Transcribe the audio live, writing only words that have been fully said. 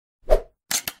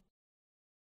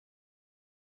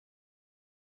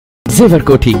जेवर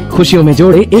कोठी खुशियों में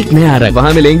जोड़े एक नया रंग।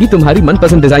 वहाँ मिलेंगी तुम्हारी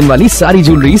मनपसंद डिजाइन वाली सारी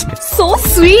ज्वेलरीज। So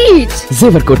sweet.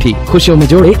 जेवर कोठी खुशियों में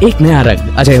जोड़े एक नया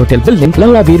रंग। Ajay hotel building,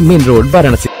 लौड़ाबीर main road,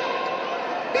 Varanasi.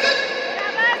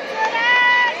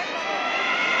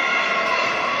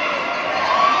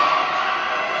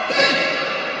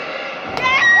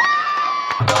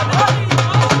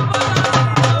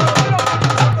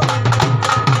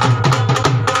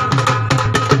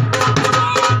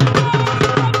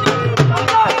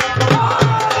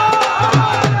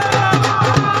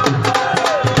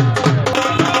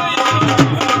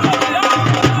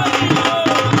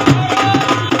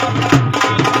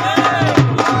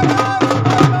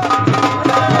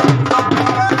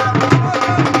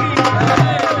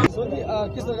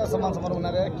 किस तरह का सम्मान समारोह मना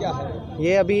रहे हैं, क्या है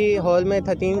ये? अभी हॉल में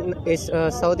 13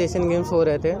 साउथ एशियन गेम्स हो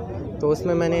रहे थे, तो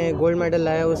उसमें मैंने गोल्ड मेडल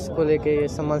लाया, उसको लेके ये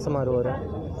सम्मान समारोह हो रहा है।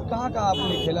 कहाँ का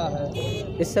आपने खेला है?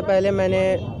 इससे पहले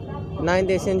मैंने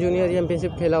 9th एशियन जूनियर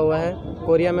चैम्पियनशिप खेला हुआ है,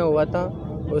 कोरिया में हुआ था।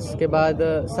 उसके बाद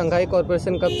संघाई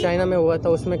कॉरपोरेशन कप चाइना में हुआ था,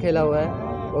 उसमें खेला हुआ है।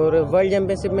 और वर्ल्ड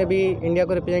चैम्पियनशिप में भी इंडिया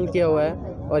को रिप्रेजेंट किया हुआ है।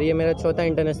 और ये मेरा चौथा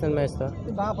इंटरनेशनल मैच था।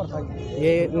 कहाँ पर था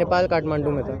ये नेपाल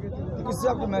काठमांडू में था। किससे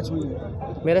आपकी मैच हुई है?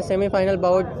 मेरा सेमीफाइनल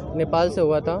बाउट नेपाल से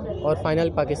हुआ था और फाइनल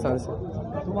पाकिस्तान से। तो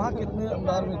वहाँ कितने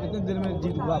अंदाज में, कितने दिन में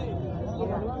जीत हुआ?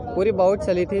 पूरी बाउट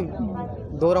चली थी,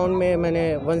 2 राउंड में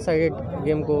मैंने 1 साइडेड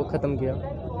गेम को ख़त्म किया।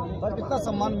 और कितना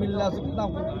सम्मान मिल रहा है, कितना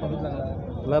आपको लग रहा है?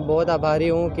 मैं बहुत आभारी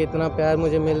हूँ कि इतना प्यार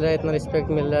मुझे मिल रहा है, इतना रिस्पेक्ट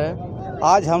मिल रहा है।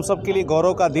 आज हम सब के लिए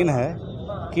गौरव का दिन है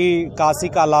कि काशी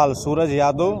का लाल सूरज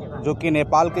यादव, जो कि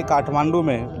नेपाल के काठमांडू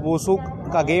में वुशु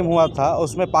का गेम हुआ था,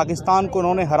 उसमें पाकिस्तान को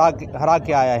उन्होंने हरा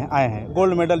के आए हैं,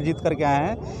 गोल्ड मेडल जीत करके आए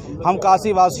हैं। हम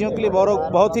काशी वासियों के लिए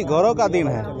बहुत ही गौरव का दिन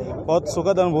है। बहुत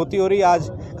सुखद अनुभूति हो रही है। आज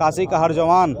काशी का हर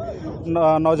जवान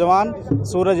नौजवान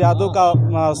सूरज यादव का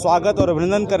स्वागत और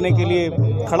अभिनंदन करने के लिए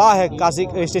खड़ा है काशी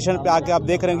स्टेशन पे आके। आप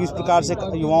देख रहे हैं कि इस प्रकार से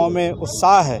युवाओं में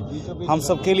उत्साह है। हम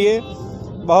सब के लिए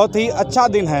बहुत ही अच्छा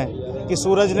दिन है कि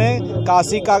सूरज ने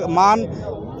काशी का मान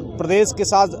प्रदेश के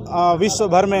साथ विश्व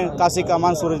भर में काशी का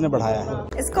मान सूरज ने बढ़ाया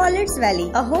है। Scholars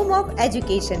valley, a home of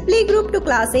education. Play group to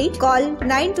class 8. Call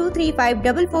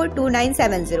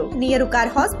 9235442970. Near Ukar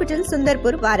Hospital,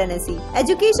 Sundarpur, Varanasi.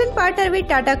 Education partner with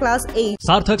Tata Class 8.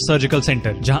 सार्थक सर्जिकल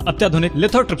सेंटर, जहां अत्याधुनिक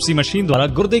लिथोट्रिप्सी मशीन द्वारा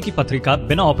गुर्दे की पथरी का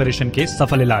बिना ऑपरेशन के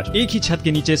सफल इलाज। एक ही छत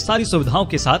के नीचे सारी सुविधाओं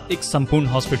के साथ एक संपूर्ण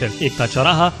हॉस्पिटल, एकता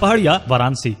चौराहा, पहाड़िया,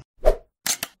 वाराणसी।